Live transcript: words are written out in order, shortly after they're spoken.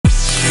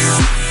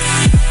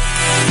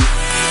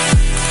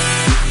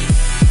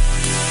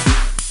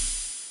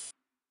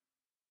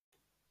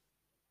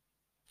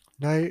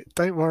No,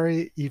 don't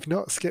worry, you've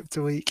not skipped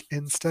a week.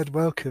 Instead,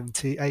 welcome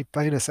to a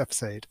bonus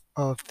episode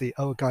of the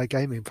Old Guy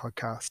Gaming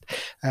podcast,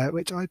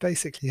 which I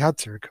basically had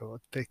to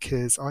record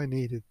because I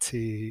needed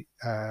to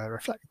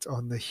reflect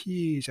on the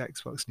huge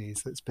Xbox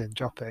news that's been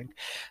dropping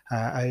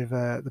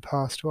over the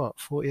past,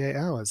 48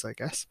 hours, I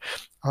guess.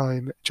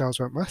 I'm Giles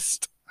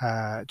Wentwest.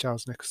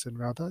 Giles Nicholson,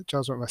 rather.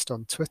 Giles Wentwest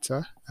on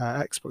Twitter,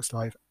 Xbox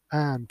Live,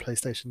 and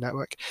PlayStation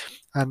Network.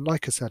 And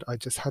like I said, I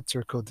just had to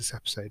record this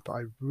episode, but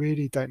I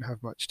really don't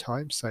have much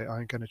time, so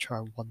I'm going to try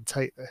and one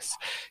take this,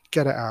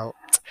 get it out,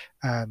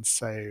 and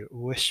so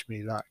wish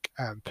me luck.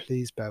 And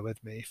please bear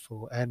with me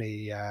for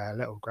any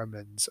little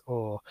gremlins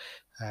or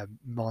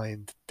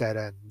mind dead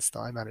ends that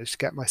I managed to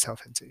get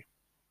myself into.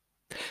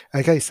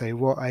 Okay, so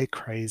what a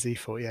crazy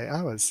 48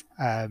 hours.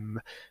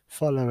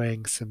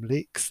 Following some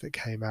leaks that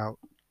came out,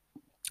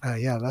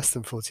 less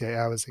than 48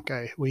 hours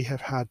ago, we have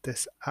had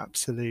this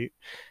absolute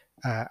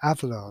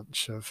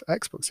avalanche of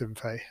Xbox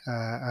info,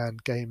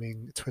 and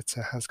gaming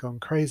Twitter has gone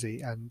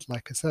crazy. And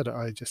like I said,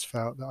 I just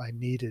felt that I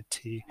needed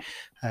to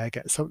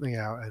get something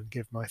out and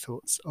give my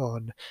thoughts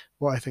on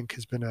what I think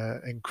has been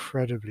an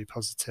incredibly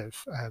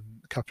positive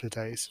couple of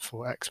days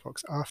for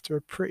Xbox after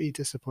a pretty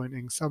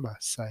disappointing summer.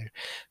 So,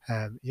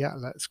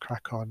 let's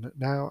crack on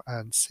now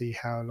and see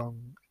how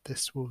long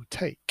this will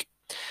take.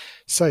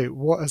 So,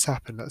 what has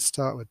happened? Let's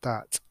start with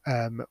that.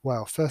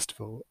 Well, first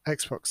of all,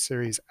 Xbox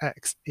Series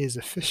X is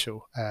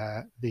official.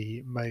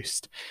 The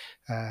most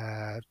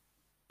uh,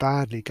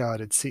 badly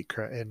guarded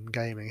secret in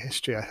gaming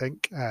history, I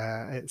think.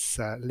 It's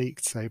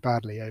leaked so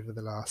badly over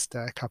the last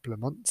couple of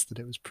months that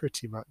it was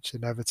pretty much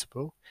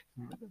inevitable.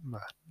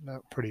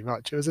 Not pretty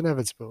much, it was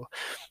inevitable.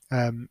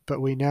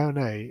 But we now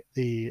know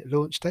the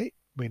launch date.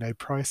 We know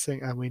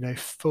pricing and we know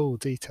full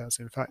details.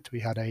 In fact, we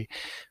had a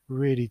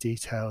really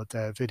detailed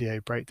video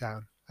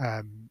breakdown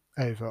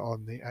over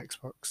on the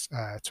Xbox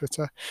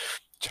Twitter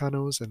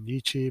channels and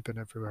YouTube and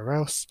everywhere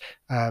else.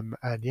 And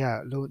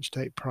yeah, launch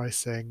date,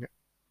 pricing,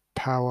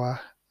 power,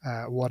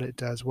 what it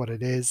does, what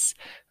it is,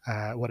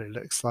 what it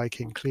looks like,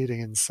 including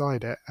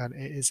inside it, and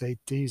it is a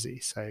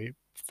doozy. So,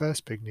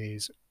 first big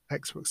news: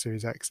 Xbox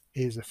Series X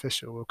is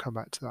official. We'll come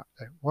back to that.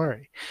 Don't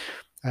worry.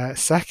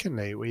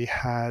 Secondly, we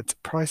had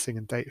pricing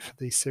and date for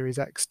the Series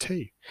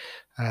X2,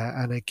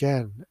 and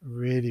again,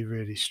 really,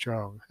 really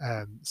strong.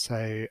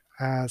 So,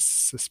 as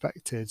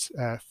suspected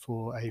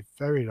for a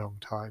very long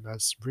time,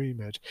 as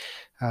rumored,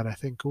 and I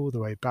think all the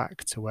way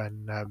back to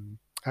when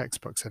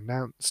Xbox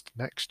announced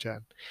next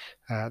gen,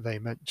 they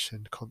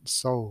mentioned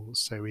consoles.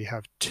 So we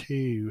have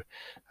two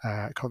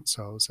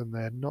consoles, and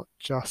they're not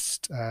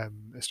just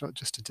it's not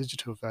just a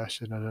digital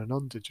version and a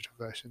non-digital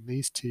version.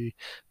 These two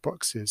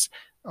boxes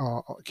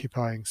are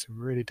occupying some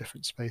really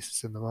different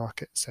spaces in the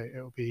market, so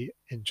it'll be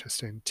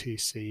interesting to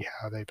see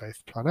how they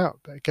both plan out.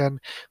 But again,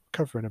 we'll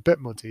cover in a bit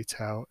more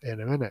detail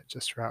in a minute,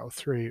 just rattle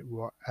through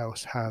what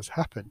else has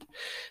happened.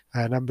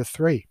 Number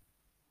three,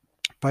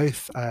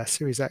 both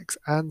Series X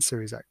and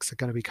Series X are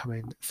going to be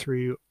coming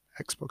through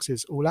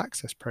Xbox's All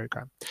Access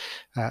program.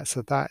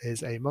 So that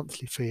is a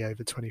monthly fee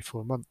over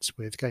 24 months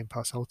with Game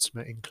Pass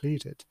Ultimate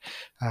included.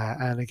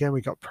 And again,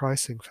 we got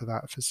pricing for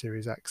that for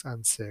Series X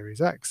and Series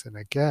X. And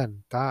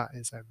again, that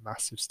is a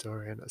massive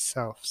story in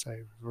itself. So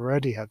we've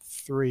already had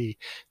three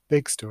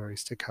big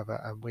stories to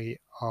cover, and we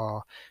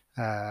are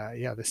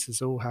this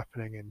is all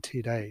happening in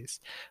 2 days.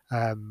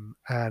 And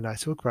I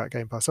talk about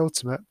Game Pass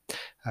Ultimate,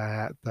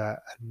 but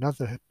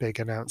another big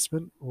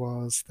announcement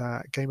was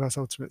that Game Pass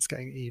Ultimate's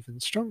getting even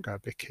stronger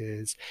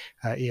because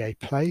EA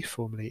Play,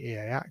 formerly EA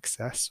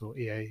Access or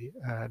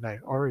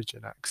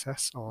Origin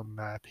Access on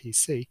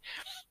PC,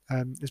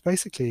 is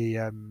basically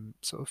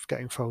sort of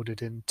getting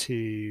folded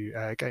into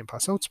Game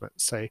Pass Ultimate.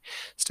 So,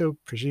 still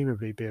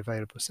presumably be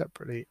available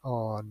separately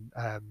on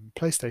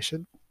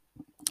PlayStation,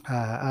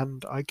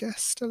 and I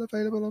guess still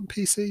available on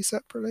PC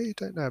separately.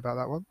 Don't know about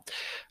that one.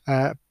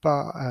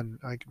 But and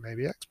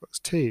maybe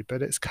Xbox too,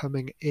 but it's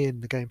coming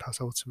in the Game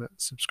Pass Ultimate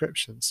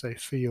subscription. So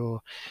for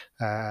your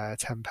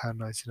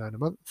 £10.99 a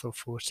month or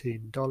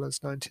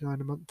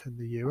 $14.99 a month in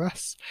the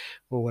US,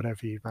 or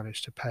whatever you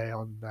manage to pay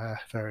on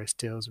various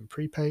deals and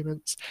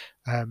prepayments,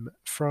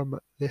 from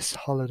this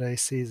holiday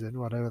season,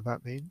 whatever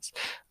that means,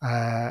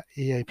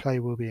 EA Play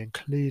will be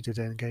included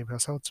in Game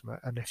Pass Ultimate.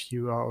 And if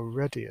you are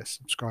already a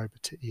subscriber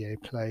to EA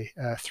Play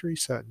through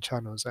certain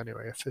channels,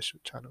 anyway, official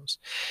channels,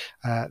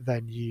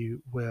 then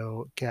you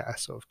will get a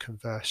sort of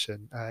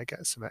conversion,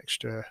 get some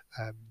extra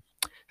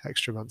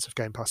months of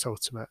Game Pass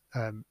Ultimate,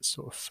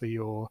 sort of for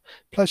your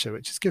pleasure,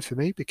 which is good for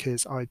me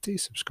because I do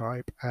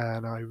subscribe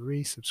and I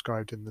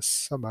resubscribed in the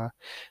summer.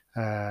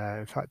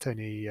 In fact,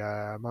 only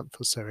a month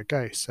or so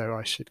ago, so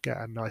I should get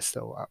a nice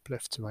little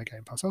uplift to my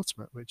Game Pass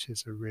Ultimate, which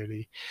is a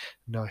really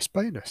nice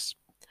bonus.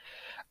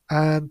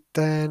 And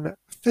then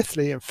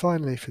fifthly and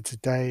finally for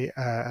today,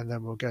 and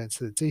then we'll go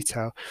into the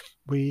detail,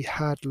 we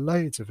had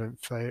loads of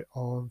info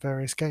on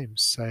various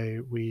games.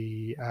 So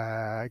we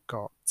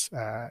got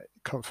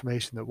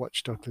confirmation that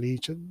Watch Dogs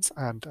Legions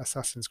and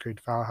Assassin's Creed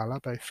Valhalla,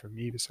 both from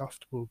Ubisoft,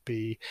 will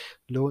be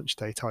launch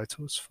day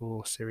titles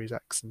for Series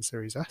X and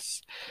Series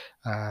S.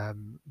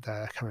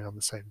 They're coming on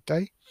the same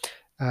day,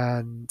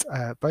 and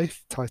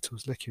both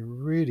titles looking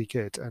really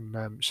good and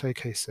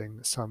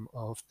showcasing some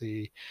of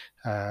the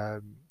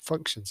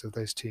functions of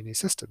those two new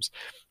systems.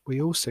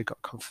 We also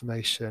got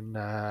confirmation.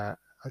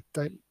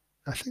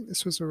 I think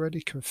this was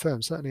already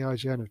confirmed. Certainly,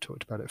 IGN have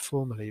talked about it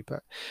formally,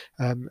 but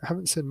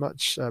haven't seen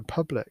much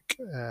public.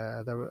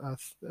 I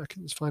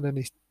couldn't find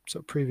any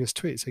sort of previous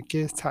tweets. So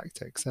Gears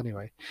Tactics,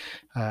 anyway,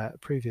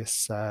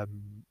 previous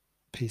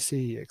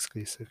PC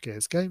exclusive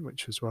Gears game,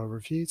 which was well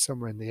reviewed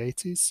somewhere in the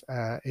 80s,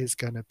 is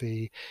going to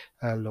be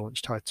a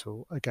launch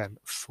title again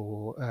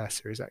for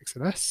Series X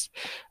and S.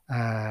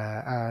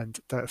 And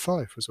Dirt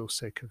 5 was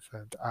also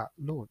confirmed at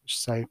launch.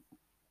 So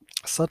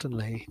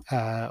suddenly,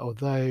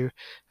 although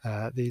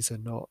these are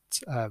not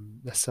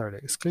necessarily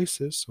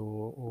exclusives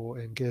or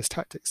in Gears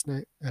Tactics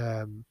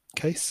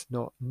case,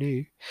 not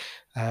new,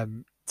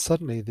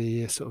 suddenly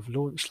the sort of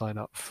launch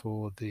lineup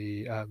for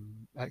the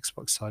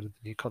Xbox side of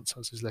the new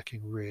consoles is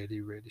looking really,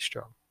 really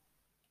strong.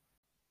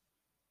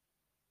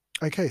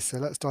 Okay, so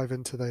let's dive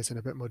into those in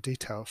a bit more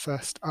detail.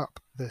 First up,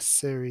 the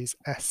Series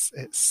S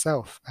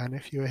itself. And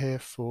if you're here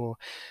for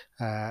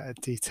a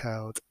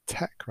detailed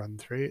tech run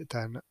through,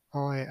 then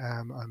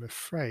I'm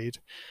afraid,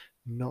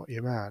 not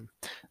your man.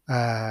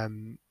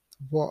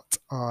 What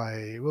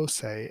I will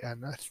say,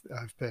 and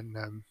I've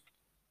been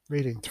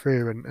reading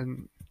through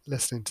and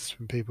listening to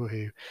some people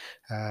who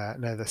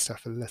know this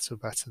stuff a little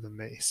better than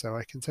me. So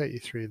I can take you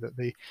through that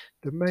the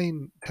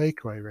main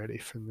takeaway really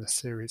from the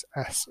Series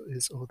S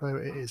is, although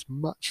it is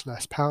much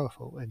less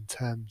powerful in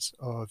terms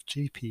of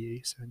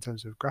GPU, so in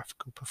terms of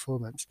graphical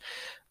performance,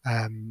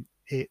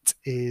 it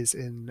is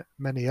in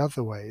many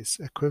other ways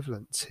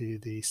equivalent to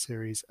the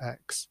Series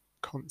X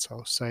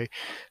console. So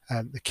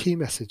the key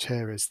message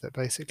here is that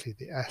basically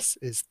the S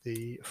is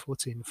the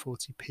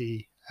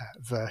 1440p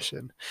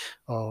version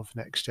of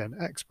next gen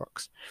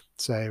Xbox.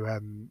 So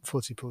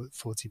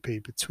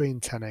 1440p between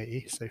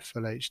 1080, so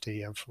full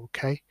HD, and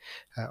 4K,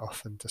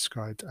 often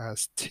described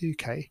as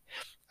 2K.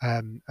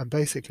 And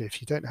basically,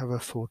 if you don't have a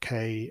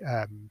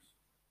 4K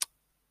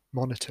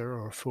monitor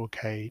or a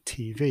 4K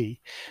TV,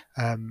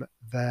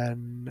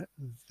 then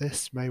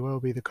this may well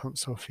be the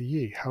console for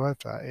you.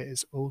 However,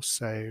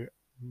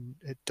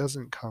 it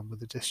doesn't come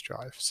with a disk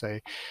drive.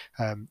 So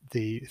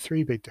the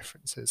three big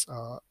differences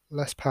are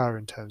less power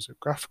in terms of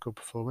graphical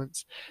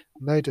performance,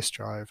 no disk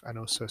drive, and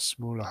also a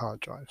smaller hard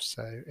drive.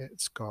 So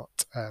it's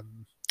got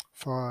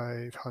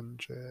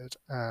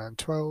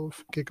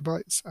 512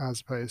 gigabytes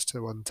as opposed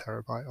to 1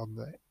 terabyte on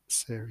the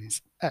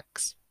Series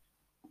X.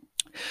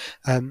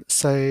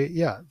 So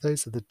yeah,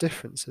 those are the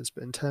differences.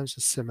 But in terms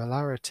of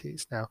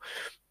similarities, now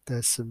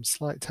there's some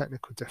slight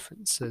technical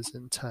differences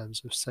in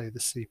terms of, say, the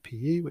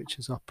CPU, which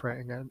is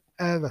operating at an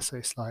ever so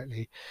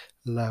slightly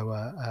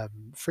lower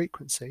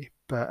frequency.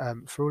 But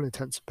for all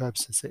intents and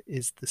purposes, it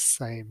is the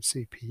same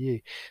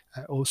CPU.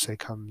 It also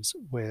comes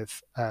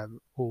with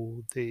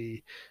all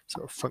the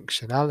sort of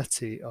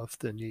functionality of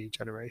the new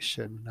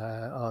generation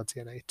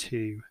RDNA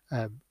 2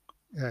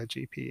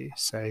 GPU.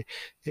 So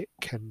it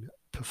can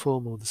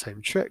perform all the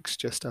same tricks,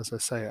 just as I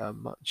say, are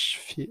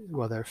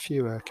there are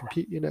fewer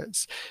compute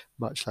units,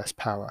 much less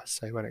power.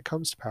 So when it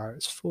comes to power,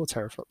 it's 4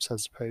 teraflops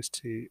as opposed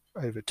to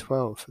over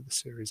 12 for the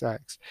Series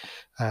X.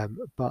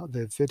 But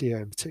the video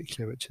in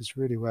particular, which is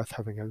really worth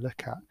having a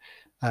look at,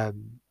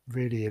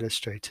 really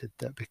illustrated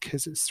that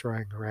because it's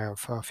throwing around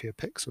far fewer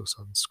pixels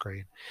on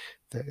screen,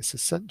 that it's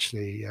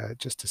essentially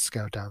just a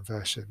scaled down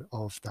version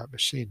of that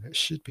machine. It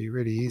should be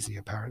really easy,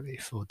 apparently,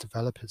 for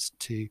developers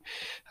to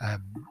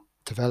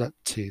develop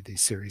to the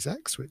Series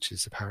X, which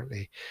is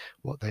apparently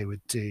what they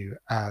would do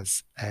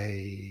as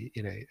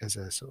as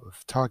a sort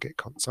of target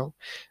console,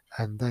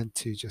 and then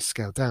to just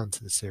scale down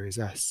to the Series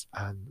S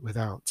and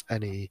without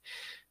any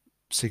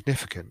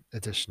significant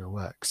additional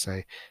work.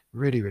 So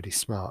really, really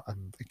smart.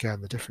 And again,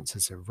 the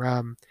differences in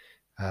RAM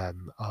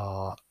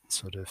are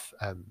sort of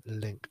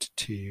linked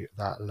to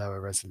that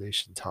lower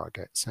resolution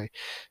target. So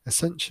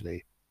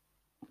essentially,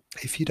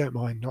 if you don't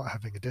mind not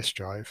having a disk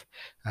drive,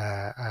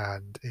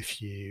 and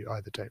if you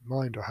either don't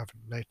mind or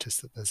haven't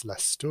noticed that there's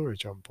less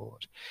storage on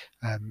board,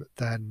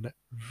 then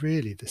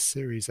really the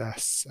Series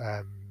S,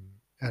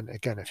 and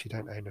again, if you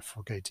don't own a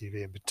 4K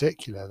TV in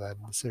particular, then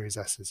the Series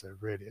S is a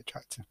really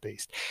attractive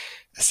beast.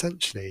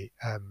 Essentially,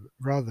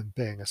 rather than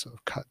being a sort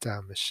of cut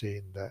down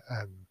machine that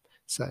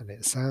certainly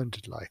it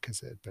sounded like,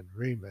 as it had been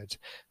rumoured,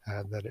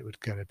 that it was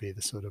going to be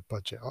the sort of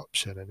budget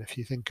option. And if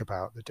you think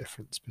about the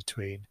difference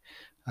between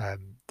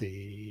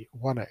the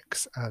One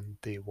X and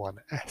the One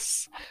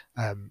S,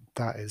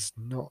 that is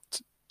not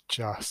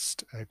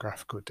just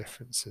graphical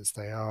differences.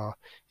 They are,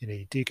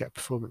 you do get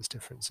performance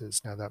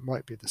differences. Now that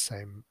might be the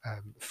same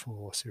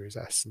for Series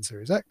S and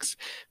Series X,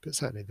 but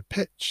certainly the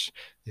pitch,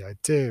 the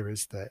idea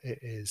is that it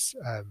is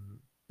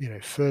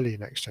fully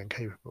next-gen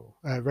capable.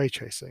 Ray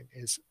tracing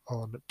is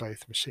on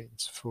both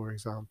machines, for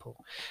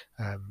example,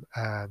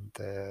 and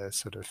they're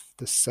sort of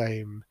the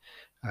same,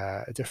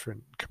 a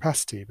different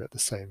capacity, but the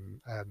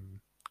same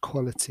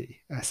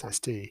quality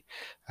SSD,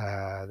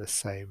 the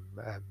same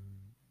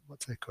what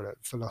do they call it,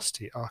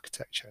 velocity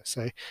architecture.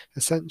 So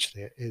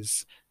essentially, it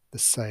is the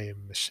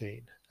same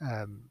machine,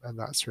 and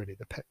that's really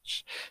the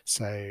pitch.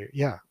 So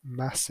yeah,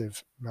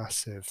 massive,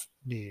 massive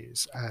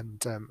news,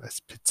 and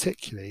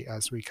particularly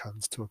as we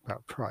come to talk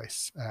about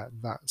price,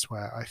 that's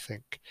where I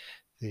think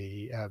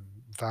the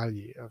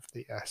value of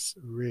the S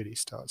really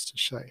starts to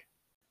show.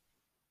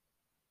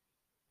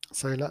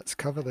 So let's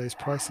cover those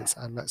prices,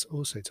 and let's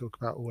also talk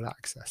about all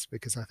access,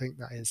 because I think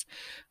that is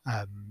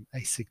a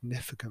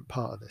significant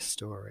part of this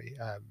story.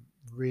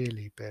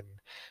 Really been,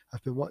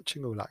 I've been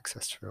watching all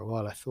access for a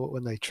while. I thought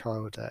when they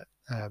trialed it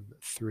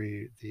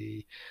through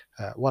the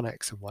One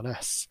X and One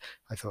S,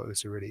 I thought it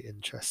was a really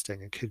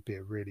interesting and could be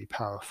a really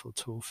powerful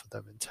tool for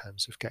them in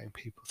terms of getting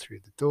people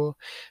through the door.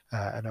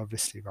 And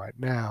obviously, right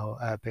now,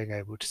 being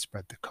able to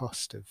spread the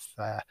cost of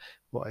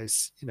what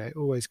is,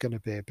 always going to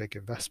be a big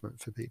investment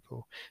for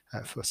people,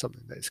 for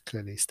something that is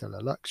clearly still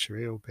a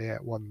luxury,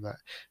 albeit one that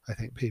I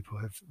think people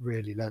have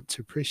really learnt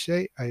to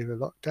appreciate over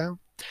lockdown.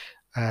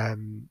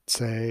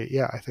 So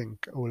yeah, I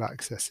think all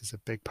access is a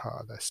big part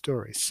of their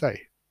story. So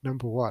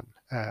number one,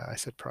 I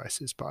said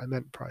prices, but I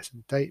meant price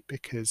and date,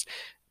 because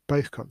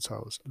both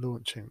consoles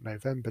launching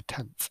November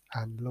 10th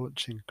and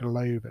launching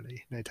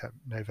globally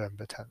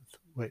November 10th,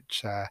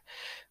 which I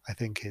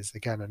think is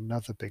again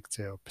another big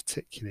deal,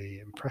 particularly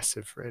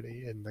impressive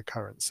really in the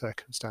current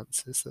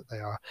circumstances, that they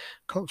are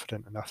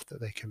confident enough that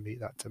they can meet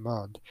that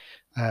demand.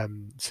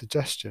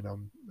 Suggestion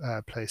on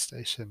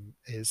PlayStation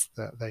is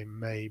that they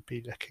may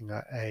be looking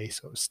at a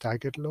sort of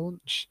staggered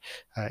launch,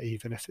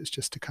 even if it's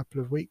just a couple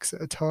of weeks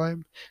at a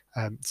time.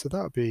 So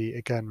that would be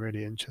again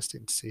really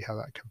interesting to see how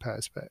that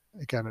compares. But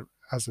again,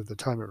 as of the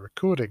time of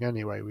recording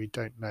anyway, we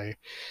don't know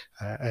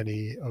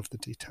any of the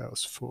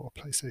details for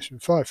PlayStation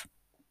 5.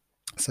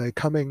 So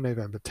coming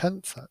November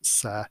 10th,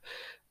 that's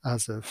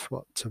as of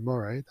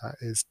tomorrow, that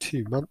is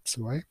 2 months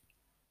away.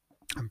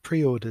 And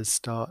pre-orders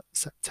start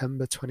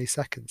September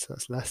 22nd, so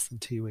that's less than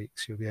 2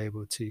 weeks. You'll be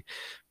able to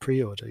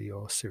pre-order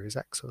your Series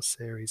X or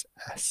Series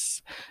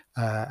S.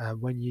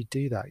 And when you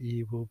do that,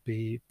 you will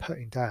be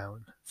putting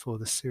down for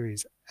the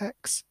Series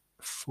X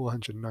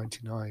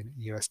 $499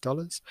 US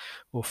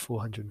or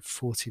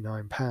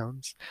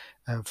 £449,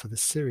 and for the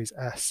Series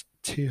S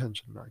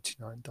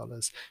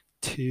 $299,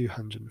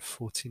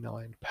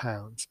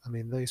 £249. I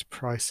mean, those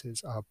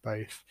prices are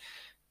both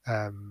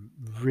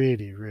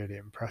really, really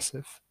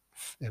impressive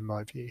in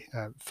my view.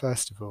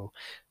 First of all,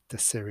 the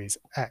Series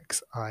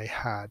X, I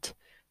had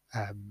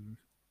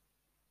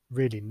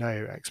really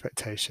no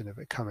expectation of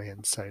it coming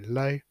in so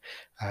low.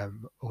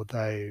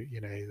 Although,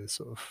 the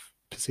sort of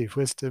perceived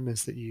wisdom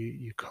is that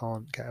you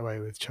can't get away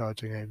with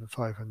charging over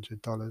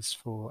 $500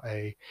 for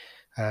a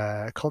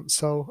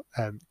console,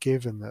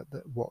 given that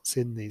what's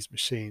in these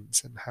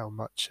machines and how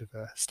much of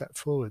a step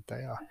forward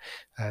they are.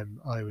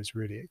 I was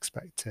really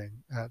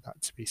expecting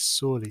that to be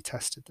sorely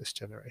tested this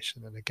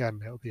generation, and again,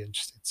 it'll be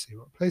interesting to see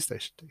what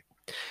PlayStation do.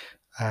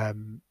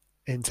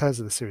 In terms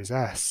of the Series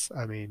S,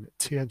 I mean,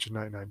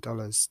 $299,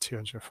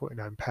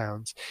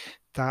 £249,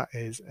 that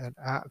is an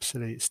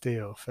absolute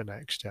steal for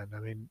next gen. I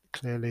mean,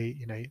 clearly,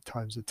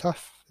 times are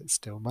tough. It's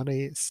still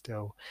money. It's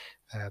still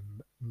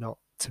not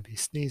to be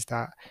sneezed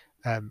at.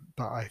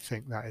 But I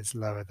think that is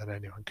lower than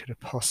anyone could have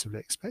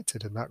possibly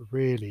expected. And that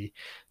really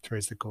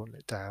throws the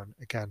gauntlet down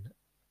again,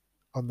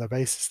 on the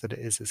basis that it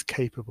is as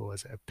capable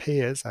as it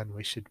appears. And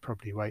we should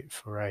probably wait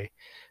for a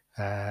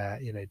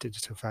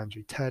Digital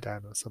Foundry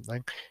teardown or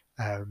something.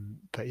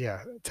 But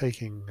yeah,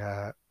 taking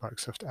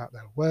Microsoft at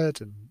their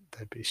word, and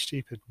they'd be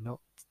stupid not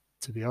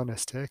to be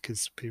honest here,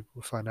 because people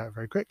will find out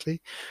very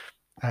quickly.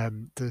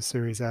 The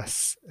Series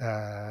S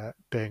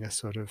being a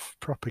sort of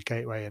proper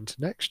gateway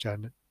into next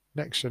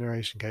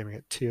generation gaming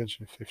at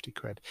 250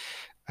 quid.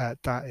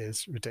 That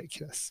is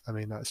ridiculous. I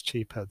mean, that's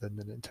cheaper than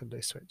the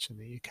Nintendo Switch in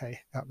the UK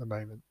at the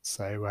moment.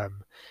 So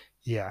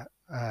yeah,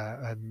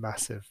 a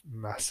massive,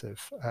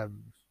 massive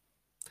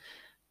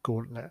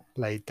gauntlet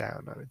laid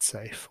down, I would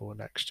say, for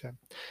next gen.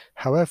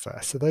 However,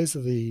 so those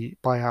are the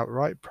buy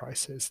outright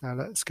prices. Now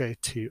let's go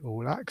to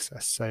all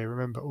access. So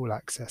remember, all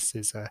access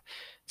is a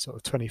sort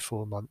of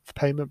 24-month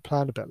payment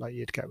plan, a bit like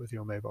you'd get with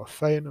your mobile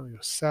phone or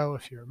your cell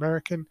if you're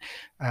American,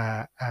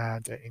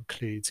 and it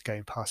includes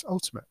Game Pass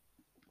Ultimate.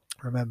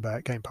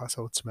 Remember, Game Pass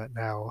Ultimate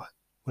now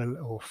will,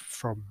 or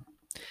from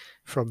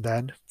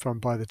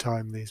by the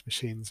time these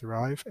machines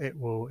arrive, it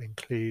will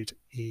include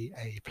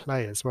EA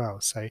Play as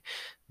well. So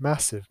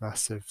massive,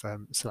 massive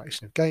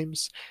selection of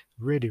games,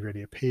 really,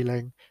 really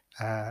appealing.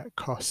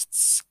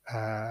 Costs,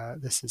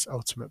 this is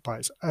Ultimate by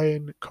its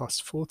own,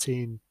 costs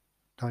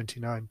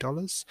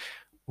 $14.99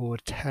 or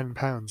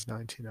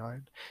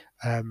 £10.99.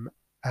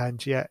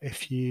 And yet,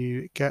 if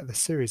you get the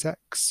Series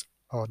X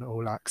on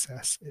all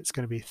access, it's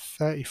going to be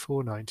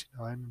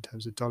 $34.99 in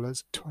terms of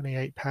dollars,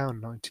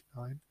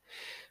 £28.99.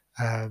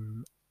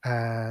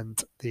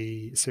 and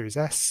the Series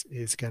S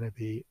is going to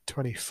be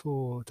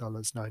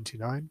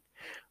 $24.99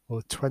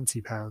 or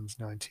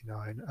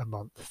 £20.99 a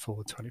month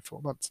for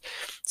 24 months.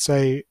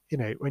 So,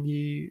 when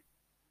you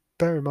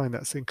bear in mind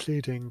that's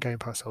including Game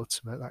Pass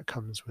Ultimate, that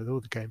comes with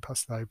all the Game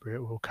Pass library,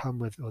 it will come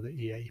with all the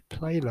EA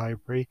Play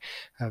library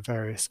and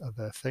various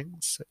other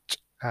things such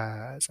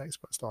as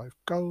Xbox Live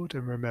Gold.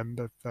 And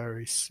remember,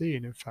 very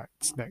soon, in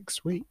fact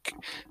next week,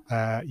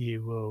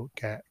 you will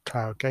get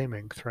cloud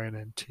gaming thrown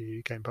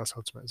into Game Pass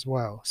Ultimate as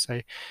well. So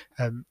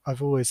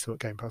I've always thought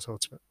Game Pass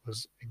Ultimate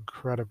was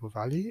incredible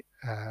value.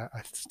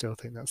 I still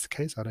think that's the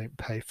case. I don't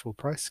pay full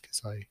price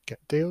because I get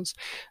deals,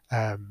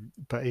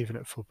 but even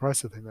at full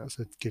price I think that's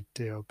a good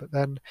deal. But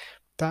then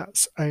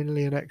that's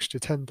only an extra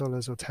 $10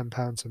 or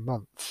 £10 a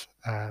month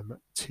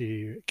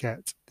to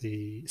get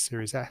the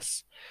Series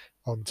S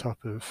on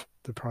top of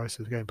the price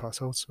of the Game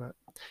Pass Ultimate.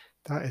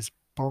 That is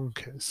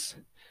bonkers.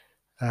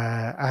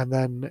 And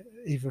then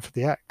even for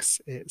the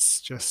X,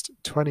 it's just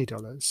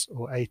 $20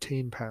 or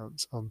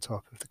 £18 on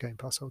top of the Game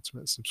Pass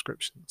Ultimate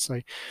subscription. So,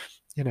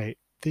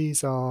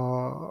 these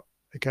are,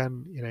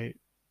 again,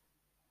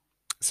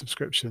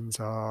 subscriptions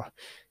are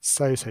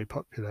so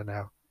popular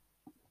now.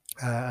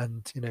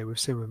 And we've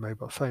seen with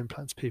mobile phone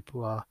plans,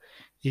 people are,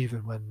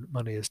 even when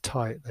money is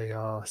tight, they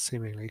are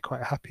seemingly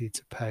quite happy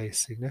to pay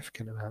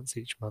significant amounts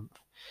each month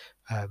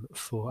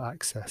for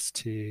access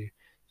to,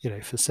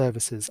 for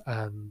services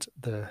and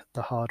the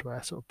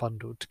hardware sort of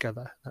bundled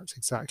together. That's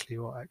exactly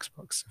what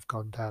Xbox have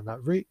gone down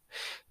that route,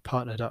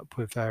 partnered up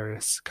with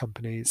various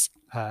companies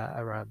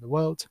around the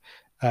world,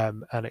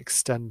 and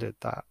extended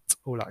that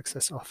all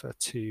access offer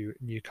to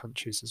new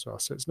countries as well.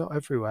 So it's not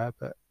everywhere,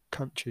 but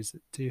countries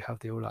that do have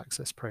the all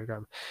access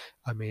program,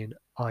 I mean,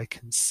 I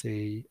can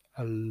see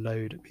a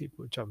load of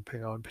people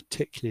jumping on,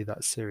 particularly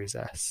that Series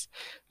S,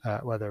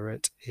 whether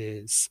it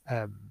is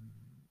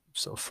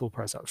sort of full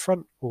price up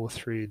front or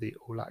through the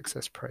all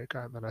access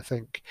program. And I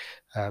think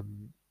a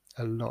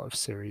lot of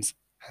Series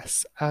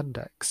S and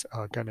X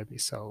are going to be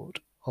sold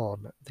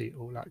on the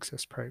all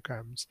access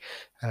programs.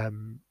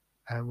 And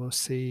we'll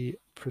see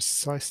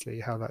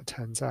precisely how that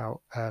turns out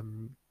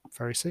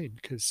very soon,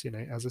 because,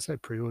 as I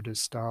said, pre-orders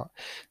start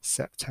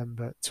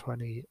September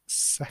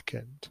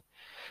 22nd.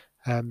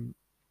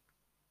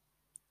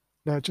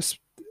 Now, just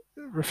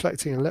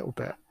reflecting a little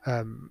bit,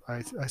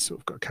 I sort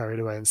of got carried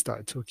away and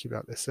started talking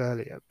about this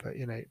earlier, but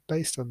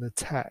based on the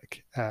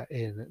tech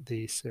in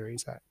the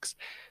Series X,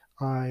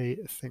 I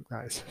think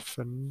that is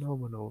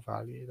phenomenal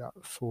value, that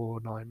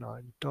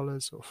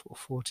 $499 or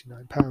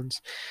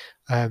 £49.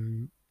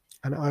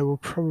 And I will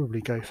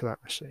probably go for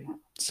that machine.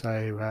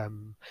 So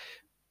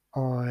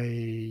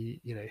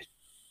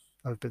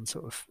I've been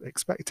sort of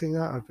expecting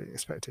that. I've been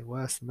expecting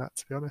worse than that,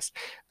 to be honest.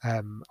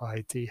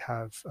 I do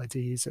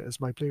use it as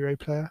my Blu-ray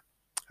player,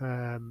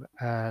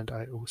 and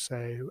I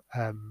also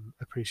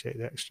appreciate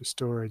the extra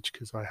storage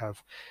because I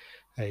have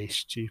a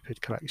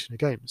stupid collection of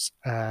games.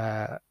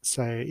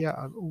 So yeah,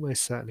 I'll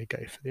almost certainly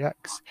go for the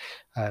X.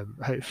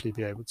 Hopefully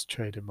be able to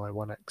trade in my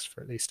One X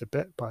for at least a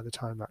bit by the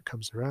time that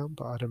comes around.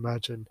 But I'd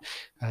imagine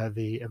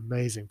the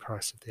amazing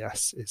price of the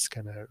S is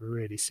going to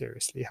really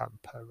seriously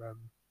hamper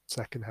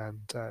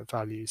second-hand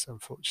values,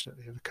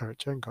 unfortunately, of the current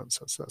gen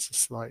consoles. So that's a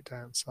slight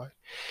downside.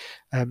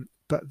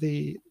 But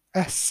the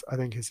S, I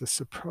think, is a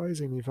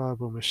surprisingly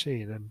viable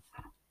machine, and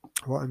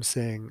what I'm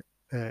seeing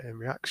in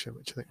reaction,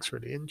 which I think is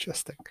really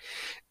interesting,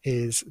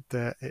 is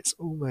that it's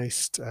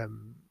almost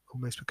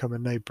become a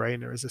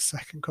no-brainer as a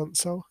second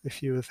console.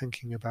 If you were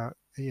thinking about,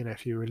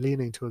 if you were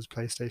leaning towards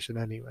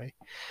PlayStation anyway,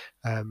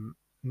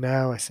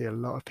 now I see a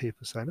lot of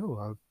people saying,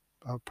 "Oh,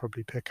 I'll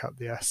probably pick up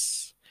the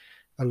S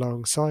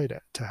alongside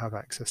it to have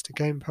access to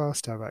Game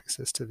Pass, to have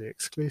access to the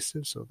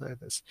exclusives." Although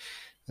there's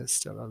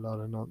still a lot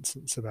of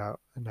nonsense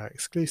about no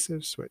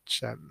exclusives,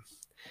 which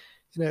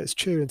it's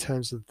true in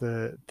terms of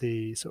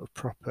the sort of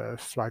proper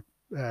flag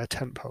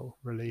tentpole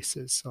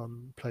releases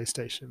on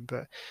PlayStation,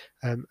 but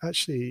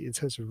actually in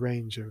terms of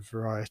range of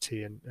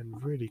variety and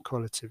really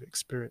qualitative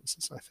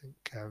experiences, I think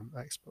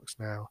Xbox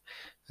now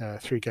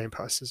through Game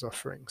Pass is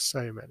offering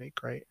so many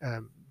great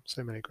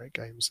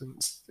games,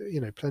 and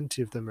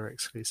plenty of them are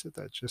exclusive.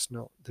 They're just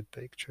not the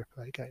big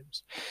AAA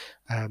games.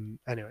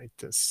 Anyway,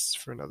 that's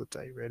for another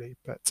day, really.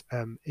 But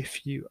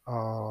if you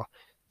were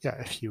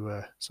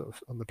sort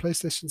of on the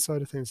PlayStation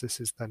side of things,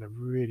 this is then a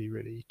really,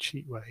 really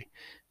cheap way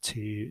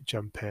to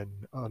jump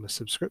in on a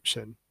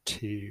subscription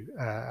to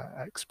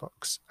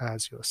Xbox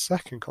as your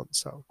second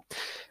console.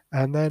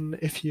 And then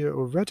if you're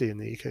already in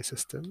the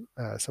ecosystem,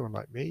 someone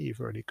like me,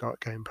 you've already got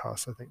Game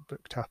Pass, I think,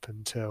 booked up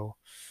until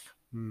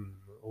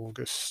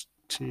August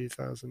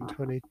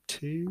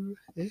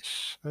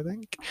 2022-ish, I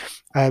think,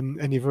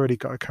 and you've already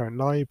got a current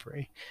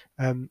library,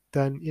 then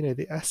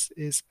the S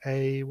is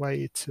a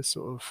way to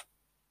sort of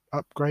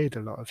upgrade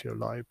a lot of your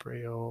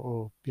library,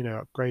 or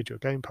upgrade your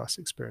Game Pass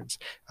experience,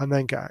 and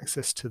then get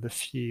access to the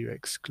few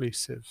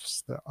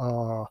exclusives that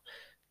are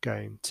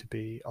going to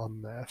be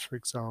on there. For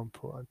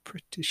example, I'm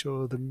pretty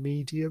sure the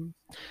Medium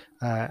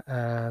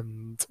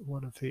and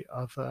one of the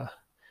other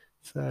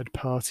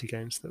third-party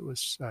games that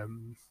was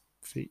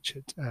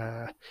featured.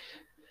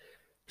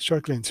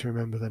 Struggling to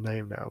remember the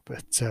name now,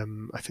 but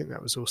I think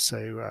that was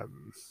also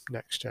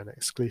next gen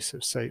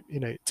exclusive. So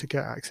to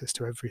get access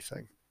to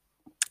everything,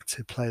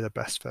 to play the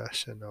best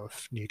version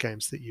of new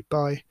games that you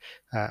buy,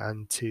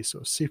 and to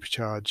sort of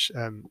supercharge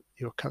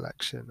your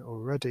collection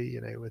already,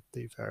 with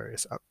the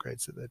various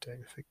upgrades that they're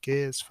doing for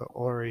Gears, for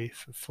Ori,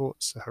 for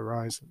Forza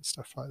Horizon,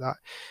 stuff like that.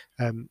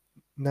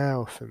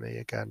 Now for me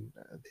again,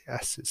 the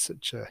S is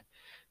such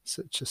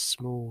a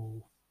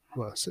small,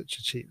 well, such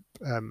a cheap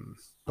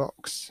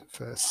box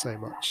for so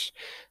much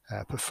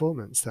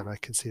performance, then I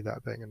can see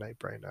that being a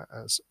no-brainer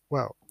as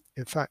well.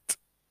 In fact,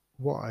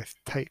 what I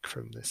take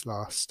from this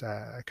last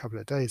couple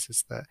of days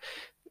is that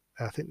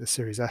I think the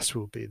Series S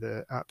will be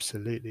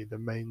absolutely the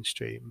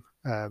mainstream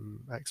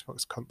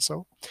Xbox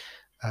console.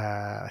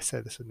 I say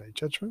this with no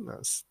judgment.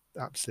 That's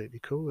absolutely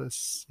cool.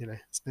 There's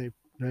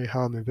no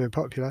harm in being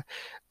popular.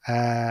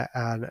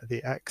 And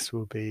the X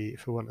will be,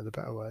 for want of the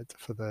better word,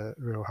 for the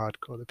real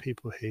hardcore, the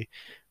people who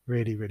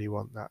really, really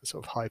want that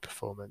sort of high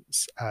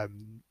performance,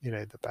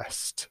 the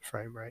best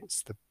frame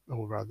rates,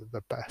 or rather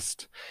the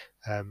best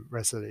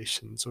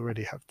resolutions,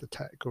 already have the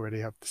tech, already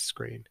have the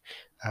screen.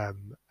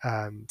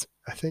 And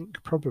I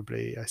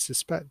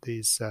suspect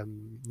these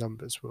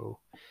numbers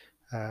will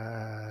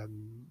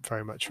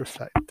very much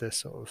reflect the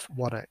sort of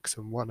One X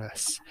and One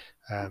S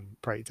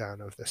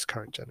breakdown of this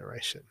current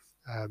generation.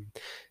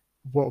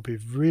 What will be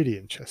really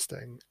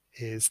interesting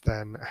is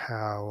then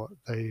how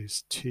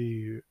those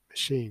two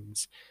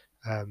machines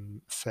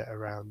fit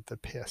around the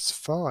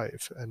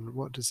PS5, and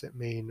what does it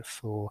mean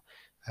for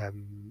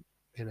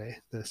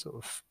the sort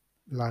of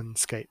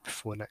landscape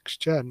for next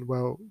gen.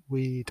 Well,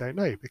 we don't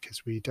know,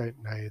 because we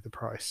don't know the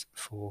price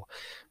for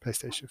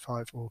PlayStation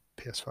 5 or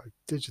PS5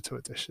 Digital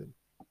Edition.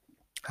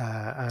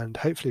 And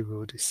hopefully we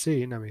will do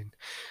soon. I mean,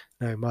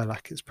 no, my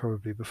luck is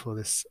probably before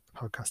this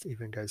podcast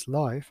even goes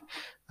live.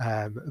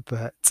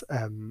 But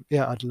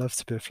I'd love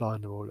to be a fly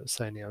on the wall at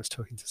Sony. I was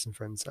talking to some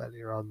friends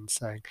earlier on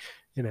saying,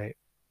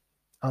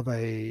 are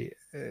they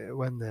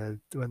when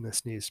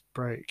this news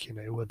broke,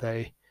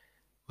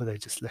 were they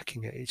just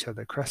looking at each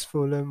other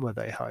crestfallen? Were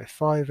they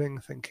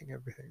high-fiving, thinking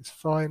everything's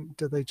fine?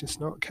 Do they just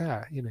not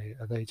care?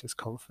 Are they just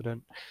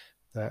confident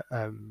that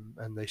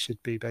and they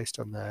should be, based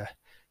on their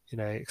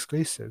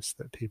exclusives,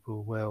 that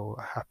people will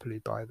happily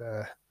buy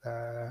their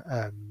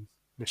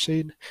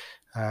machine,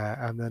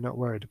 and they're not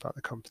worried about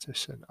the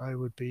competition?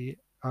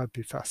 I'd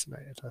be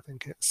fascinated. I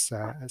think it's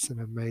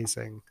an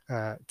amazing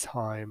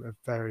time, a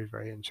very,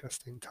 very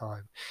interesting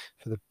time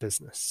for the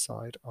business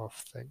side of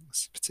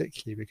things,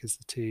 particularly because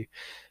the two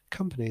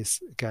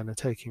companies again are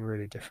taking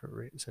really different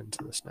routes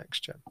into this next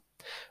gen.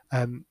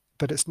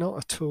 But it's not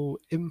at all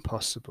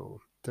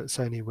impossible that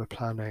Sony were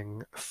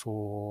planning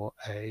for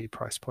a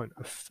price point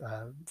of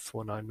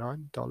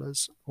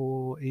 $499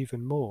 or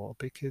even more,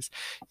 because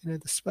the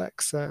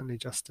specs certainly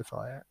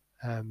justify it.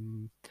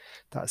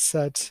 That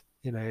said,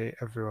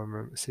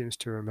 everyone seems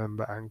to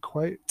remember and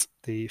quote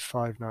the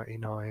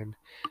 $599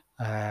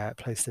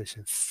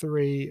 PlayStation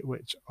 3,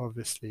 which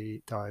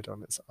obviously died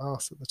on its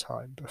arse at the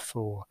time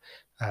before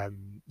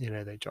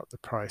they dropped the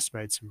price,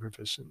 made some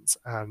revisions,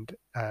 and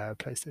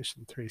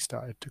PlayStation 3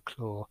 started to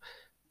claw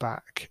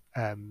back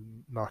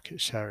market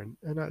share,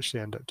 and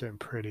actually end up doing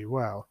pretty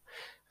well.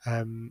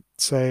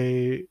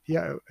 So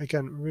yeah,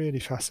 again, really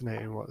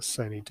fascinating what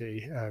Sony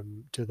do.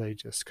 Do they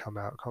just come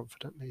out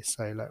confidently,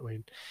 say, like,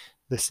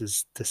 this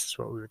is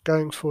what we were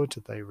going for?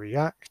 Did they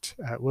react?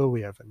 Will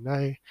we ever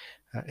know?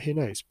 Who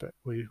knows? But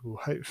we will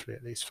hopefully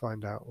at least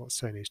find out what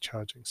Sony's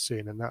charging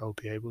soon, and that will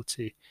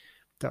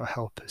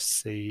help us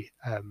see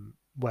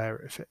where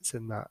it fits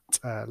in that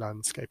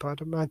landscape.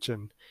 I'd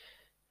imagine.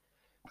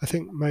 I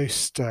think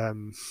most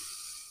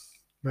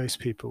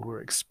people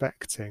were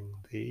expecting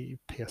the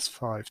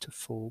PS5 to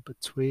fall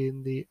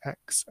between the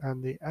X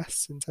and the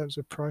S in terms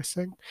of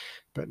pricing,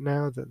 but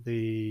now that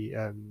the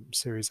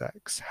Series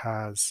X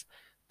has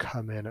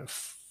come in at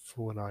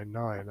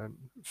 499 and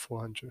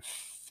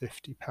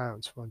 £450,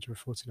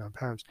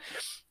 £449,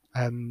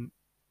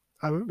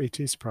 I wouldn't be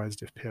too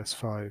surprised if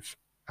PS5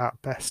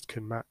 at best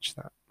can match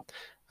that.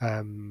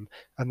 And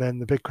then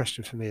the big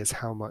question for me is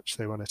how much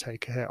they want to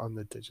take a hit on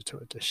the digital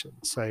edition.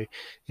 So,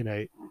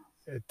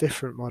 a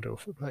different model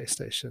for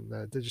PlayStation.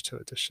 The digital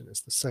edition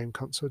is the same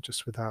console,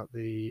 just without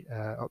the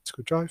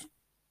optical drive.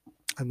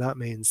 And that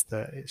means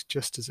that it's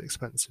just as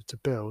expensive to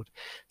build,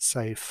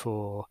 save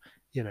for,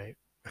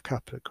 a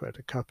couple of quid,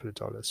 a couple of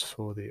dollars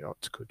for the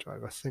optical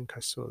drive. I think I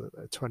saw that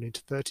they're $20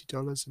 to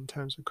 $30 in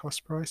terms of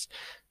cost price,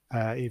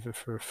 even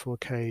for a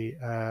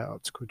 4K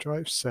optical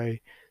drive. So,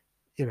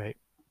 you know,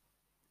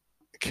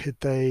 could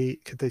they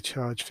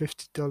charge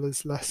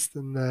 $50 less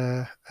than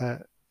the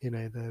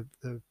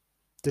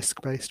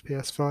disc-based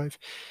PS5?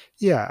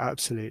 Yeah,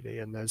 absolutely.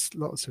 And there's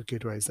lots of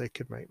good ways they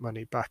could make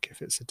money back.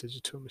 If it's a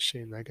digital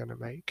machine, they're going to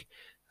make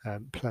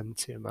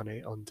plenty of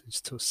money on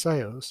digital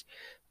sales.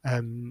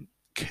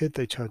 Could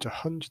they charge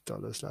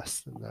 $100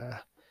 less than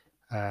their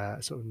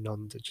sort of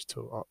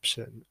non-digital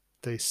option?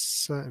 they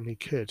certainly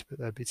could, but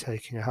they'd be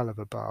taking a hell of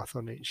a bath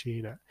on each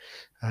unit.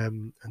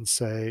 And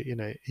so,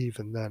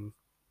 even then,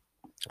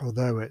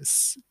 although it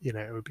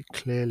would be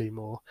clearly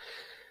more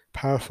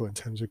powerful in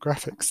terms of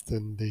graphics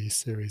than the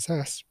Series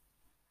S,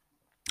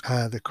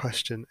 the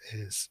question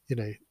is,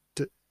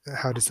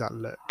 how does that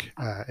look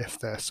if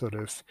their sort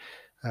of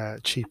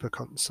cheaper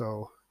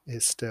console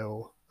is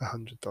still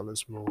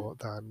 $100 more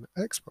than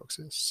Xbox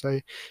is? So,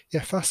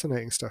 yeah,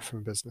 fascinating stuff from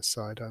a business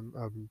side.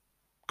 I'm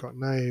got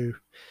no,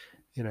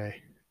 you know,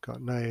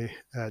 got no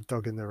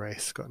dog in the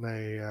race, got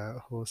no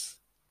horse.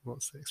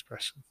 What's the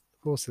expression?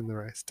 Horse in the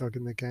race, dog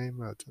in the game.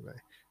 I don't know.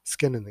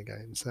 Skin in the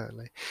game,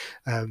 certainly.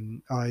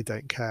 I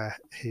don't care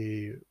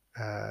who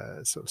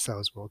sort of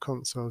sells more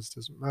consoles,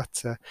 doesn't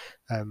matter.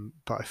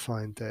 But I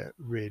find it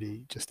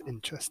really just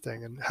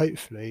interesting, and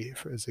hopefully,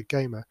 as a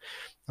gamer,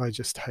 I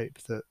just hope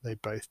that they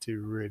both do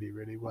really,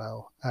 really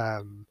well.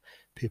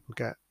 People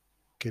get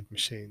good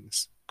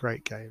machines,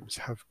 great games,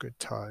 have good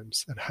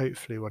times, and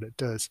hopefully, what it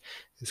does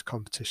is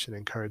competition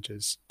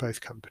encourages both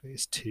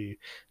companies to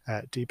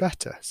do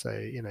better. So,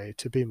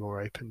 to be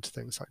more open to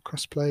things like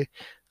crossplay,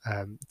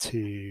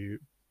 to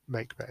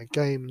make better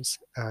games,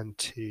 and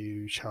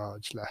to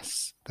charge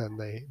less than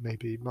they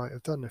maybe might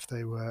have done if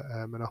they were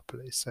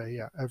monopolies. So,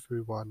 yeah,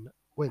 everyone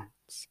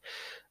wins.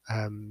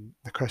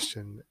 The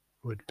question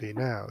would be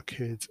now,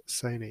 could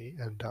Sony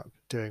end up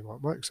doing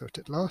what Microsoft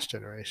did last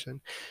generation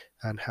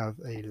and have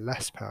a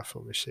less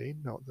powerful machine?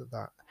 Not that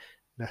that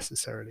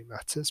necessarily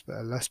matters, but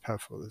a less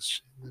powerful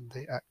machine than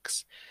the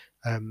X,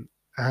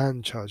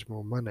 and charge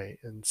more money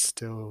and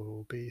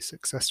still be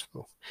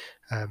successful.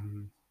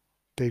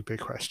 Big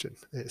question.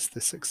 It's the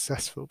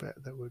successful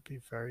bit that would be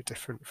very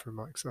different from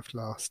Microsoft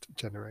last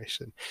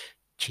generation.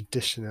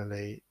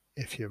 Traditionally,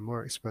 if you're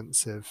more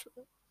expensive,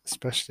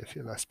 especially if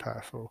you're less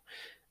powerful,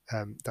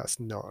 that's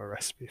not a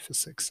recipe for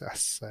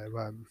success.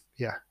 So,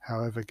 yeah,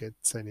 however good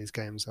Sony's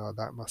games are,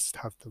 that must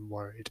have them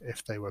worried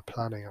if they were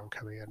planning on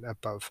coming in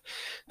above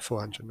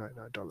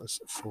 $499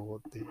 for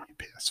the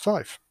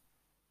PS5.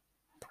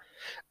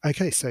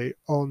 Okay, so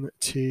on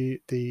to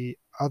the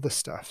other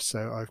stuff.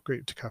 So I've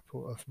grouped a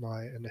couple of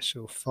my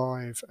initial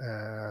five,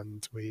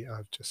 and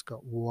I've just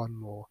got one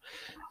more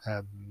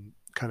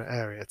kind of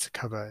area to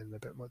cover in a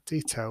bit more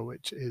detail,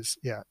 which is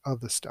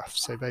other stuff.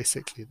 So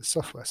basically the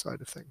software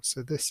side of things.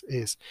 So this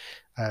is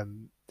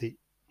the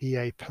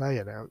EA Play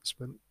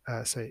announcement.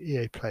 So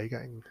EA Play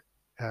getting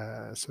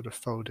sort of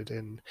folded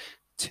in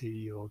to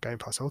your Game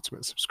Pass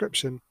Ultimate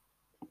subscription.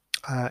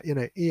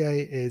 EA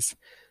is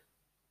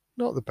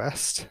not the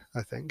best,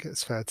 I think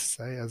it's fair to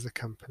say, as a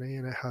company,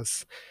 and it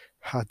has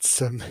had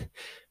some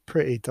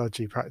pretty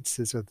dodgy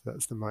practices, whether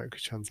that's the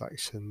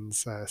microtransactions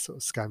sort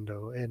of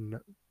scandal in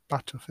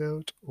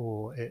Battlefield,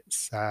 or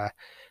it's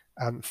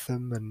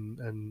Anthem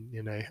and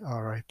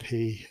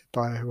RIP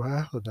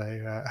BioWare,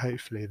 although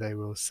hopefully they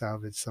will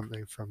salvage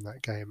something from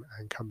that game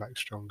and come back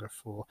stronger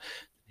for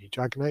the new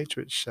Dragon Age,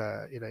 which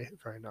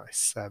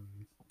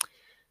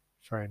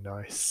very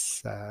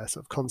nice sort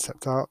of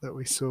concept art that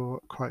we saw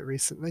quite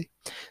recently.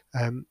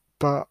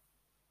 But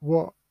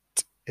what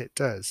it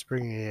does,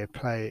 bringing EA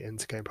Play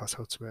into Game Pass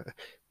Ultimate,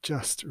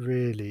 just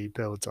really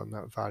builds on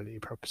that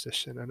value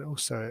proposition, and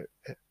also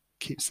it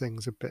keeps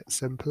things a bit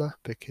simpler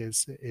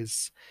because it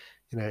is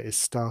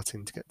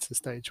starting to get to the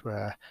stage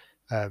where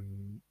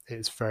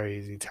it's very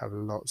easy to have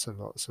lots and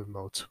lots of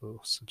multiple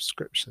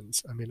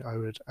subscriptions. I mean, I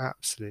would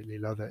absolutely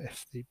love it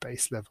if the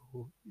base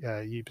level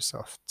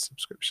Ubisoft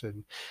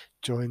subscription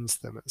joins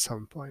them at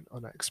some point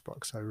on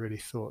Xbox. I really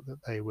thought that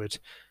they would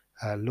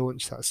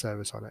launch that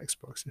service on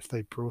Xbox. If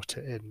they brought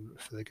it in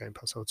for the Game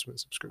Pass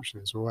Ultimate subscription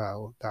as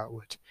well, that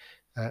would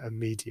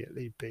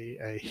immediately be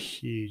a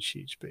huge,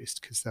 huge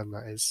boost, because then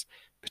that is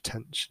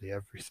potentially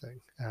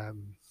everything.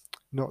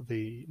 Not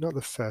the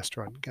first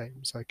run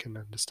games. I can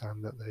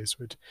understand that those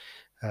would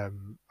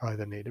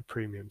either need a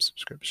premium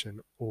subscription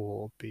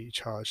or be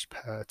charged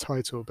per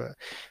title, but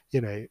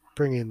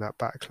bringing that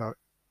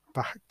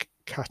back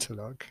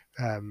catalogue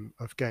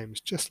of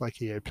games, just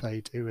like EA Play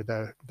do with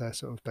their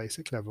sort of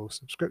basic level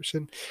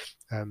subscription.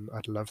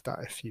 I'd love that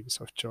if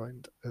Ubisoft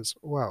joined as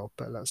well,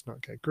 but let's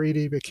not get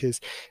greedy, because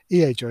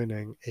EA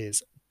joining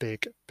is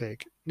big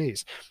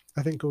news.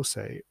 I think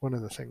also one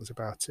of the things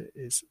about it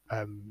is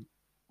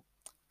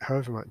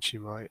however much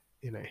you might,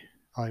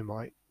 I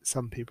might,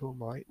 some people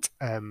might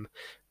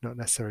not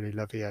necessarily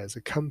love EA as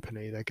a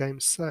company, their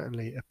games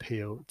certainly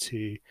appeal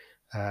to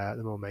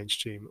the more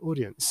mainstream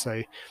audience.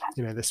 So,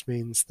 this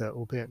means that,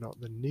 albeit not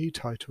the new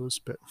titles,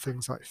 but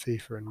things like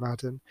FIFA and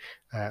Madden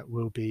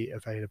will be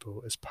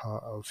available as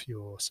part of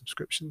your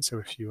subscription. So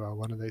if you are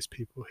one of those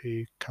people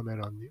who come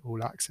in on the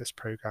All Access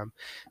program,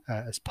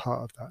 as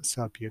part of that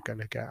sub, you're going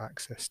to get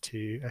access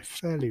to a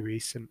fairly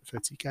recent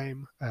footy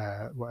game,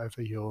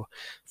 whatever your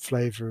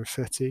flavour of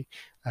footy,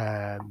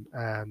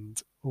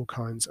 and all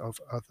kinds of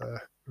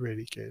other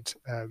really good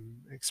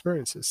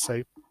experiences.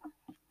 So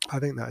I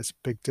think that is a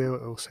big deal.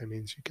 It also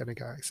means you're going to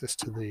get access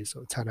to these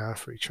sort of 10-hour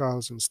free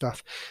trials and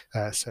stuff.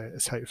 So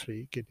it's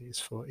hopefully good news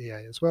for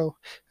EA as well.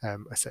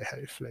 I say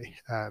hopefully.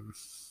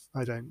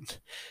 I don't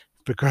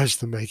begrudge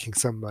them making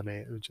some money.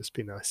 It would just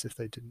be nice if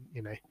they didn't,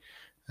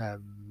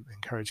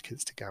 encourage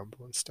kids to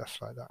gamble and stuff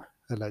like that,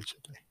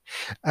 allegedly.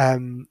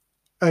 Um,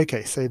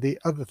 okay, so the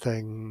other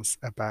things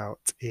about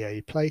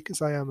EA Play,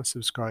 because I am a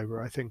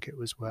subscriber, I think it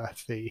was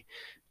worth the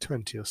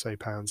 20 or so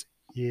pounds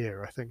a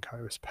year. I think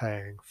I was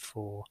paying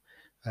for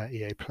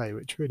EA Play,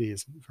 which really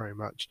isn't very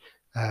much.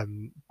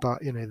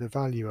 But the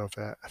value of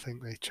it, I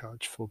think they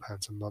charge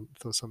 £4 a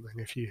month or something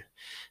if you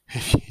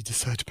if you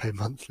decide to pay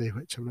monthly,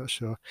 which I'm not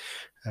sure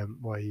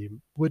why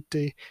you would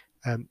do.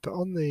 But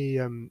on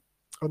the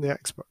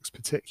Xbox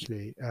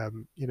particularly,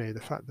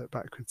 the fact that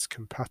backwards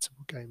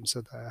compatible games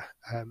are there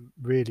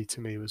really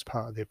to me was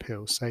part of the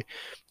appeal. So,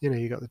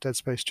 you got the Dead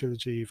Space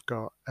trilogy, you've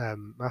got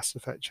Mass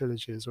Effect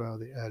trilogy as well,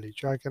 the early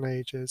Dragon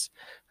Ages,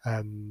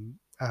 and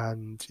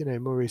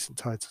more recent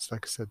titles,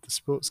 like I said, the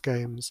sports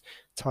games,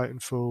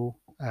 Titanfall,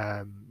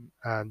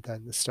 and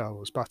then the Star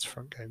Wars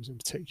Battlefront games in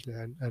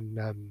particular,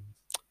 and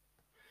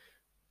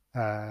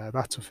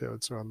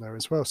Battlefields are on there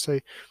as well.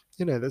 So,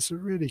 there's a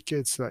really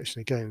good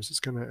selection of games. It's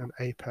going to, and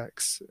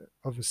Apex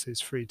obviously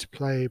is free to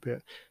play,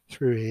 but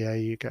through EA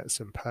you get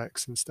some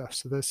perks and stuff.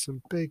 So there's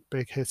some big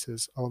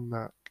hitters on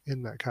that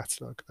in that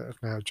catalogue that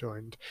have now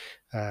joined,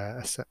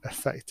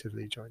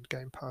 effectively joined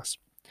Game Pass.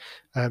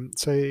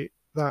 So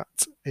that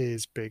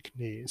is big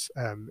news.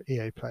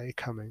 EA Play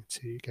coming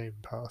to Game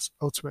Pass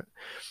Ultimate.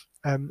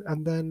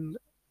 And then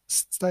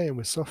staying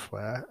with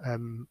software,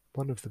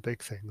 one of the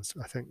big things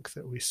I think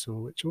that we saw,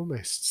 which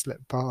almost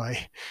slipped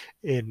by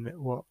in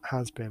what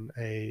has been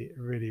a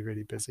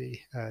really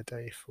busy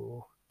day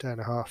and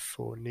a half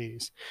for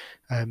news,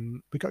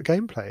 we got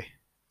gameplay.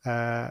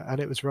 And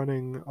it was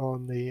running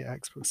on the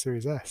Xbox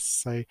Series S.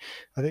 So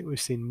I think we've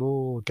seen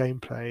more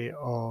gameplay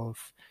of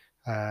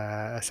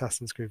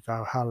Assassin's Creed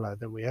Valhalla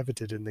than we ever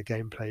did in the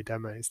gameplay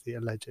demos, the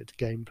alleged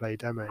gameplay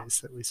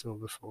demos that we saw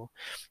before.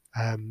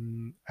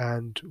 And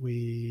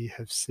we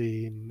have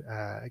seen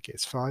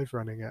Gears 5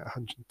 running at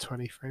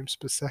 120 frames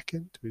per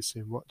second. We've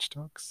seen Watch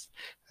Dogs,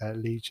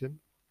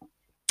 Legion,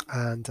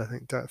 and I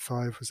think Dirt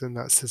 5 was in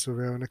that sizzle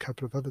reel and a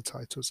couple of other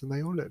titles, and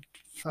they all looked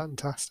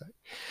fantastic.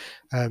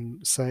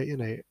 So,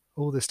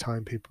 all this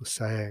time people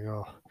saying,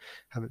 oh,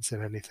 haven't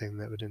seen anything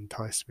that would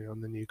entice me on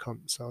the new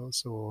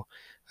consoles, or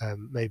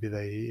maybe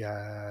they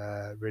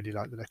really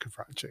like the look of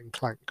Ratchet and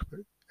Clank, but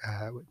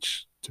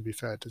which, to be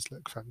fair, does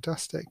look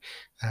fantastic.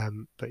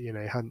 But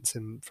hadn't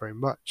seen very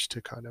much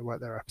to kind of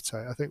whet their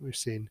appetite. I think we've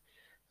seen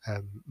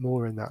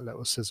more in that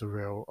little sizzle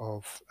reel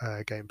of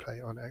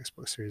gameplay on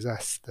Xbox Series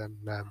S than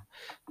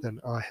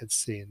I had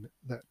seen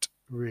that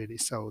really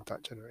sold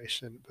that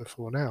generation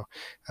before now.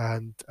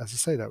 And as I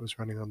say, that was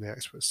running on the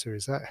Xbox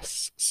Series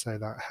S, so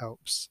that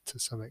helps to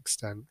some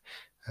extent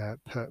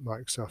put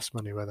Microsoft's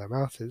money where their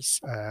mouth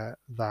is.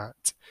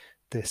 That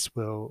this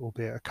will,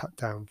 albeit a cut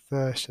down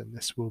version,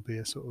 this will be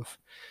a sort of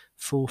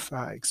full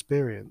fat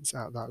experience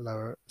at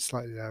that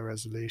slightly lower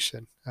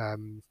resolution.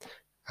 Than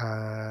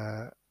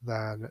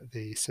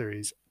the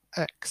Series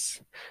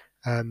X.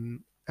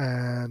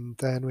 And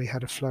then we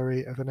had a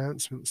flurry of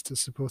announcements to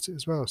support it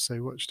as well.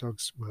 So Watch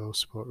Dogs will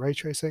support ray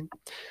tracing,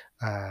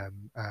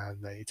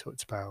 and they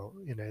talked about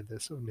the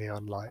sort of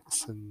neon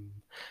lights and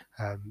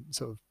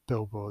sort of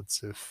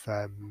billboards of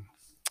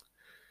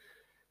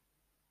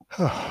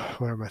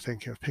where am I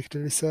thinking of,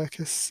 Piccadilly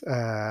Circus,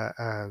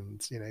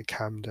 and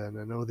Camden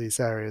and all these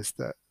areas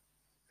that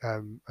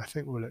I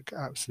think will look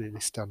absolutely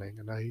stunning,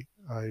 and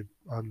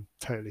I'm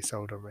totally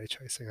sold on ray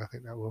tracing. I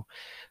think that will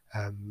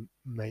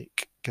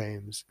make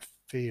games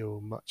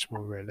feel much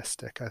more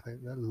realistic. I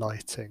think that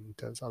lighting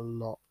does a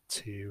lot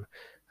to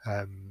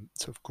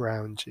sort of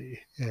ground you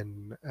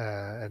in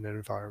an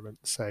environment.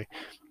 So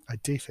I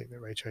do think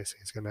that ray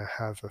tracing is going to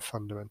have a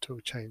fundamental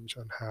change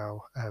on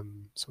how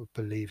sort of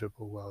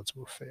believable worlds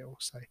will feel.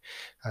 So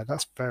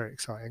that's very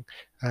exciting.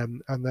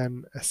 And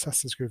then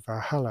Assassin's Creed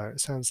Valhalla,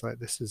 it sounds like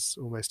this is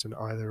almost an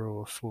either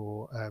or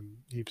for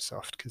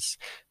Ubisoft, because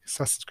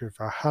Assassin's Creed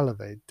Valhalla,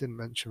 they didn't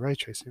mention ray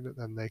tracing, but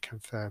then they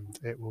confirmed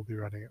it will be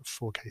running at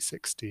 4K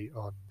 60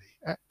 on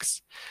the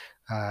X,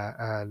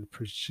 and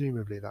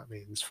presumably that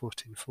means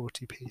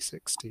 1440p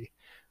 60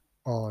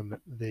 on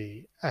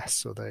the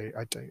S, although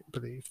I don't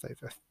believe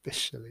they've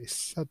officially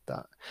said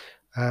that.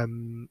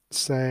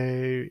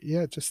 So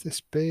yeah, just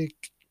this big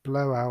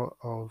blowout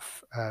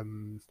of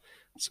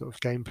sort of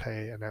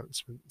gameplay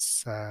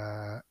announcements.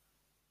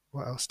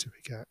 What else did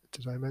we get?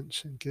 Did I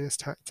mention Gears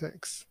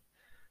Tactics?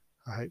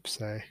 I hope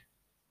so.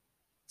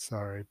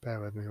 Sorry, bear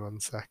with me 1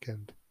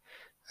 second.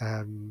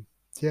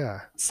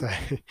 Yeah, so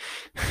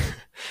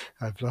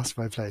I've lost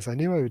my place. I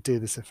knew I would do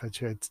this if I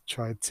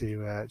tried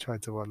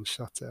to one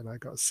shot it, and I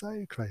got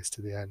so close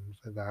to the end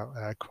without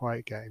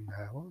quite getting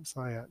there. What was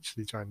I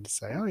actually trying to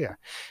say? Oh yeah,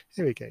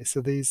 here we go. So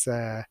these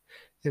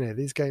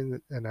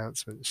game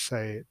announcements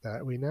show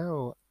that we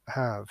now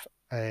have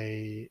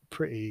a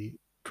pretty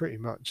pretty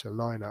much a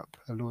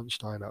launch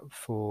lineup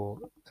for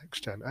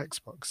next gen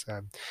Xbox.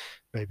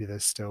 Maybe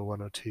there's still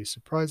one or two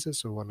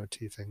surprises or one or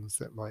two things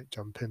that might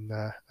jump in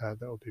there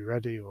that will be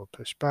ready or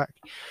pushed back.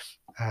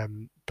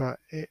 But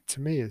it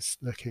to me is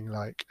looking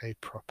like a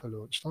proper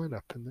launch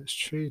lineup, and it's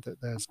true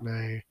that there's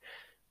no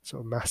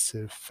sort of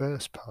massive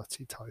first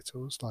party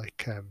titles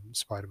like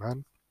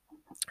Spider-Man,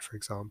 for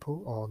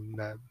example, on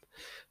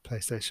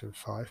PlayStation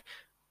 5.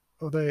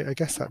 Although I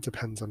guess that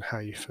depends on how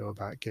you feel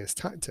about Gears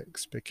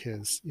Tactics,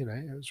 because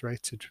it was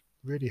rated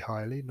really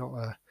highly, not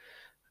a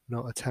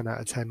 10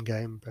 out of 10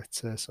 game,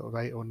 but a sort of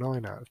 8 or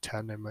 9 out of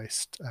 10 in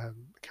most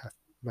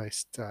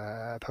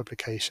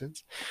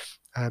publications.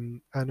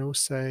 And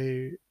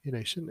also,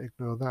 shouldn't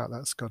ignore that.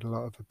 That's got a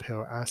lot of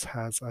appeal, as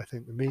has, I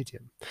think, the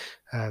Medium,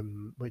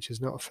 which is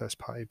not a first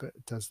party, but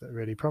does that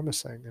really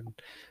promising. And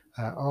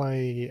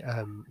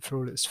for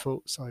all its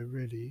faults, I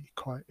really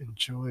quite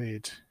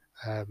enjoyed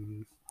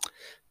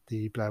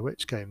the Blair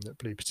Witch game that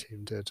Bloober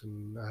Team did,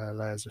 and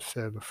Layers of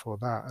Fear before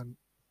that.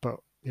 But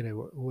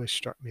what always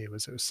struck me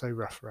was it was so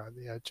rough around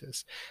the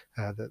edges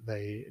that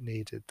they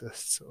needed the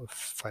sort of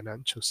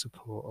financial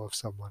support of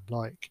someone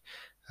like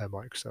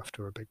Microsoft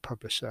or a big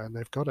publisher, and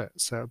they've got it.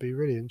 So it'll be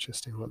really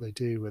interesting what they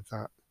do with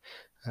that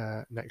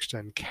next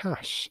gen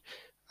cash.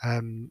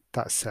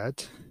 That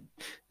said,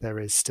 there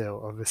is still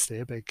obviously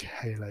a big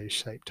Halo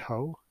shaped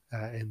hole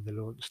in the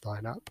launch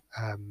lineup.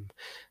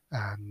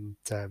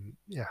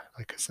 Yeah,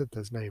 like I said,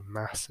 there's no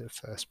massive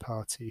first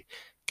party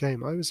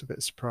game. I was a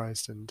bit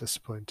surprised and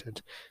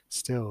disappointed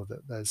still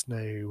that there's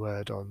no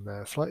word on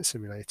the Flight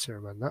Simulator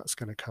and when that's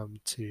going to come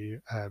to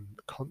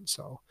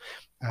console.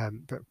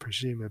 But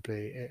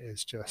presumably it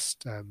is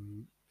just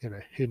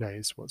who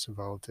knows what's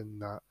involved in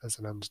that as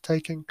an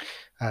undertaking,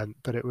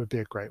 but it would be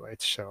a great way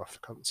to show off the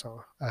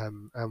console.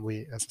 And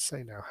we, as I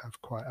say, now have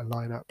quite a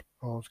lineup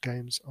of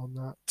games on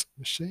that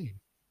machine.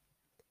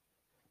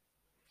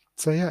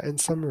 So yeah, in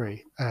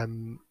summary, a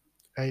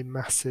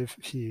massive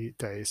few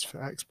days for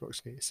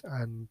Xbox news,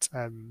 and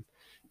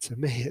to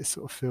me, it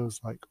sort of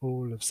feels like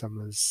all of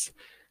summer's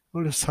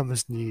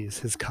news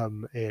has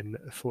come in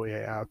a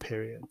 48-hour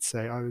period.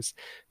 So I was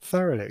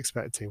thoroughly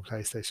expecting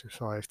PlayStation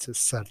 5 to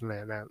suddenly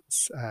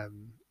announce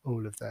Sony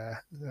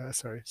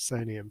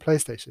and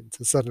PlayStation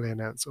to suddenly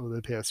announce all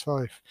the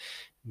PS5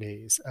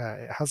 news.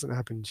 It hasn't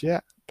happened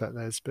yet, but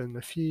there's been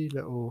a few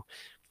little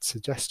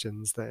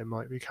suggestions that it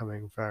might be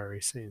coming very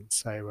soon.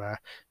 So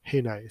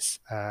who knows?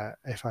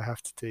 If I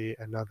have to do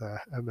another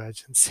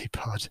emergency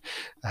pod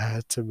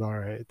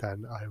tomorrow,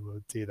 then I will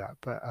do that.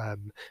 But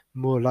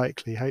more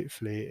likely,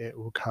 hopefully, it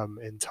will come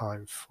in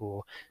time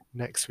for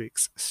next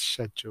week's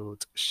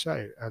scheduled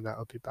show, and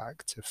that'll be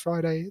back to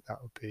Friday.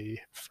 That'll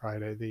be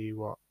Friday the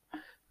what?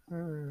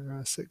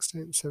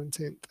 16th,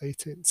 17th,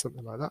 18th,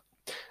 something like that.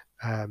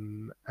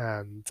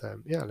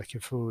 Yeah,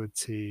 looking forward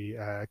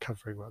to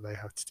covering what they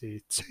have to do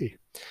too.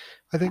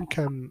 I think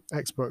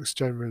Xbox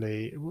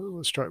generally,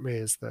 what struck me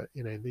is that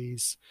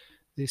these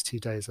 2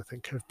 days I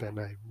think have been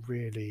a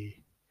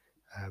really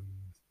um,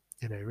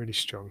 really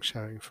strong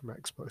showing from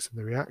Xbox, and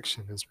the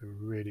reaction has been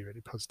really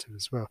really positive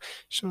as well.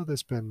 Sure,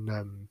 there's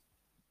been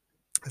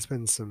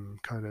some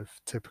kind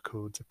of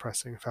typical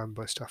depressing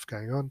fanboy stuff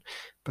going on,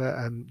 but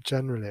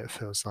generally it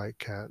feels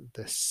like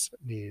this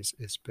news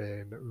is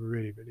being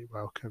really, really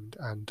welcomed.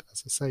 And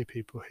as I say,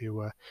 people who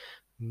were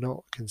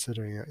not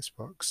considering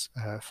Xbox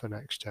for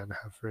next gen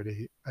have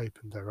really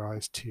opened their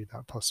eyes to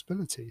that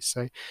possibility.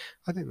 So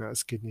I think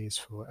that's good news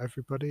for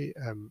everybody.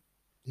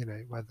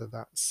 Whether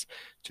that's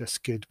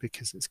just good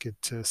because it's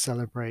good to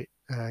celebrate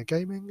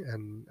gaming,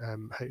 and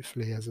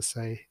hopefully, as I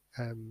say,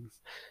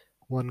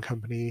 one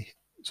company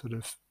sort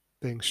of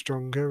being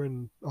stronger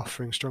and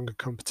offering stronger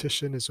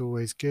competition is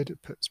always good.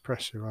 It puts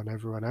pressure on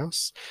everyone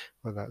else,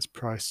 whether that's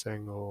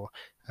pricing or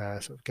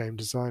sort of game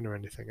design or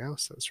anything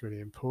else. That's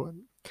really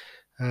important.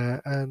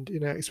 And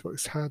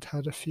Xbox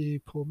had a few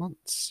poor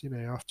months.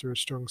 After a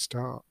strong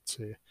start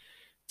to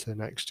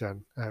next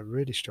gen, a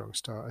really strong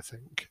start, I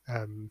think.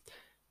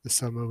 The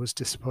summer was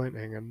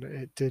disappointing, and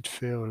it did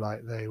feel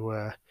like they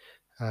were,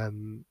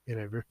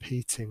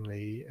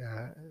 repeatedly,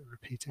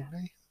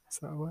 is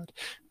that a word?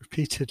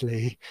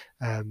 Repeatedly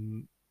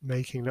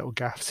making little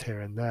gaffes here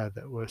and there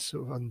that were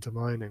sort of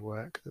undermining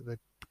work that they'd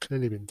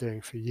clearly been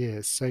doing for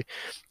years. So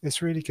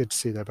it's really good to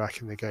see they're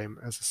back in the game.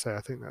 As I say,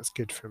 I think that's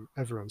good from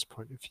everyone's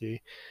point of view.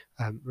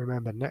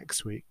 Remember,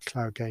 next week,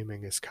 cloud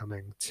gaming is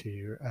coming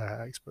to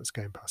Xbox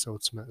Game Pass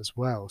Ultimate as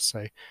well.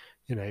 So,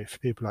 for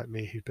people like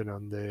me who've been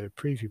on the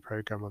preview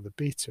program on the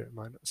beta, it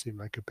might not seem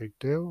like a big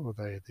deal,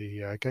 although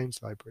the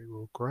games library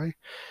will grow.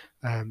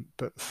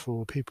 But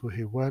for people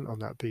who weren't on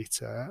that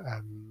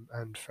beta,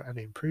 and for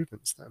any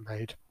improvements that are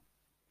made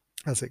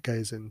as it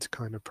goes into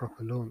kind of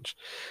proper launch,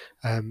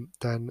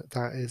 then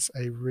that is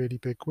a really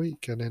big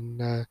week. And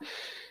in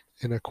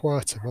a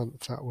quieter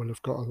month, that will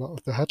have got a lot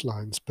of the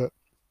headlines. But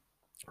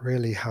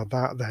really, how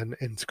that then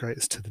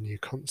integrates to the new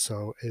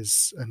console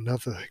is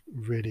another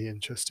really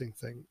interesting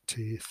thing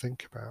to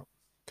think about.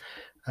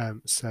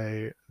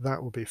 So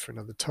that will be for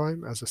another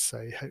time. As I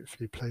say,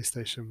 hopefully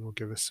PlayStation will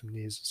give us some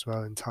news as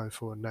well in time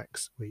for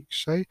next week's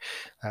show,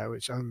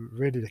 which I'm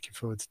really looking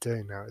forward to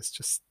doing now. It's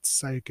just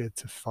so good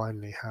to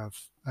finally have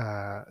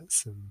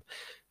some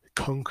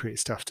concrete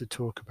stuff to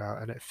talk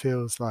about, and it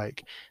feels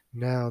like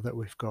now that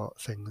we've got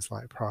things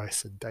like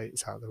price and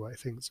dates out of the way,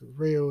 things are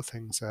real,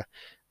 things are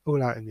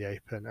all out in the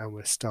open, and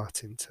we're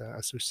starting to,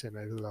 as we've seen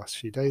over the last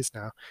few days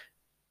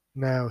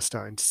now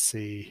starting to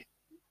see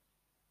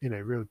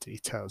real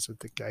details of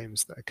the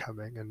games that are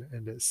coming,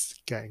 and it's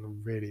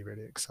getting really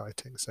really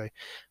exciting. So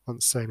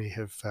once Sony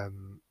have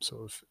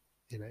sort of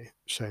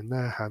shown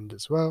their hand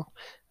as well,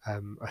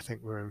 I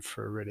think we're in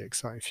for a really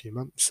exciting few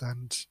months.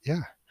 And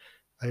yeah,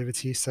 over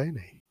to you,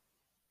 Sony.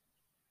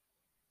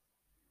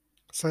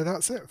 So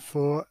that's it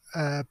for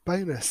a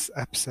bonus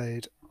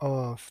episode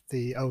of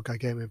the Old Guy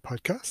Gaming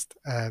podcast.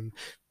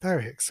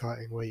 Very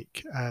exciting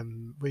week.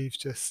 We've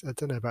just, I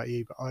don't know about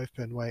you, but I've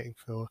been waiting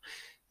for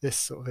this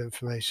sort of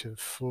information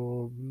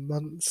for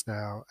months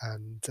now.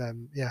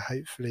 And yeah,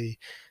 hopefully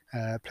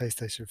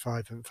PlayStation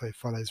 5 info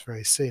follows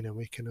very soon, and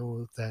we can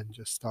all then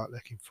just start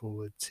looking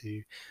forward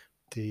to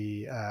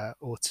the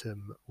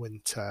autumn,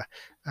 winter,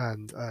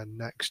 and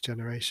next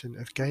generation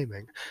of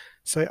gaming.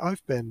 So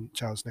I've been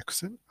Giles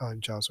Nicholson.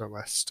 I'm Giles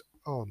West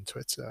on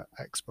Twitter,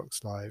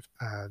 Xbox Live,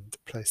 and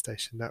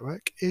PlayStation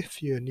Network.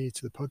 If you're new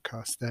to the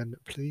podcast, then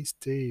please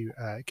do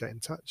get in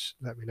touch.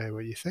 Let me know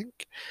what you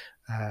think.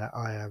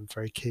 I am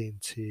very keen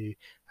to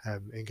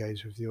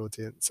engage with the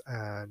audience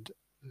and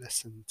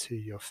listen to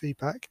your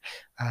feedback.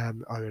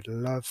 I would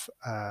love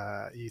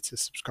you to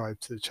subscribe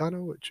to the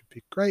channel, which would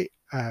be great,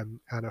 and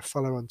a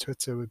follow on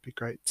Twitter would be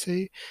great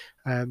too.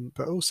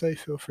 But also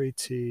feel free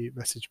to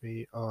message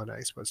me on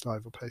Xbox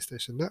Live or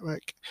PlayStation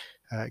Network,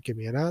 give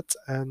me an ad,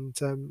 and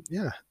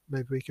yeah,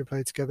 maybe we can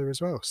play together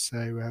as well.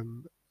 So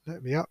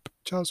let me up,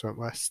 Charles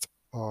West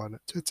on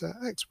Twitter,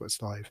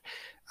 Xbox Live,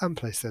 and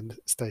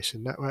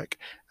PlayStation Network,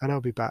 and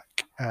I'll be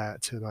back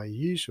to my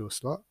usual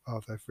slot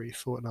of every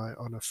fortnight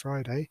on a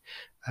Friday,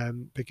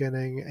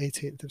 beginning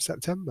 18th of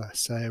September.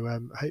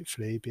 So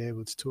hopefully be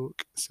able to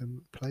talk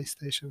some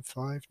PlayStation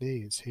 5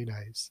 news. Who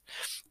knows?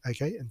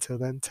 Okay, until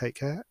then, take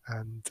care,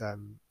 and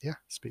yeah,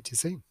 speak to you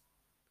soon.